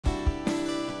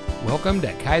Welcome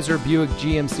to Kaiser Buick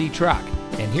GMC truck,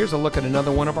 and here's a look at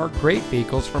another one of our great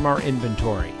vehicles from our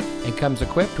inventory. It comes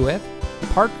equipped with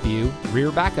Park View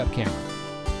rear backup camera,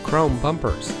 chrome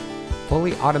bumpers,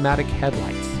 fully automatic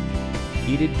headlights,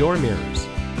 heated door mirrors,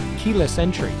 keyless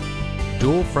entry,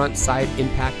 dual front side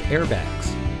impact airbags,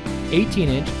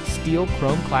 18-inch steel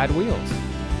chrome clad wheels,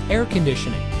 air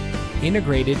conditioning,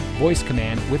 integrated voice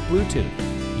command with Bluetooth,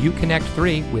 Uconnect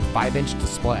 3 with 5-inch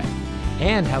display,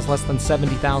 and has less than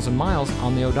 70,000 miles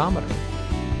on the odometer.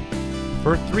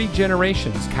 For 3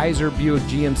 generations, Kaiser Buick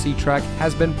GMC truck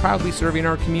has been proudly serving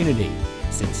our community.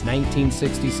 Since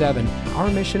 1967,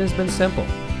 our mission has been simple: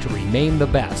 to remain the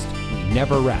best. We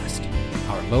never rest.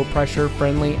 Our low-pressure,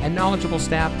 friendly, and knowledgeable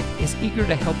staff is eager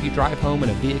to help you drive home in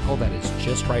a vehicle that is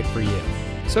just right for you.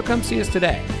 So come see us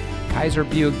today. Kaiser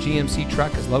Buick GMC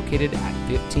truck is located at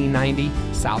 1590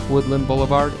 South Woodland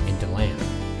Boulevard in Deland.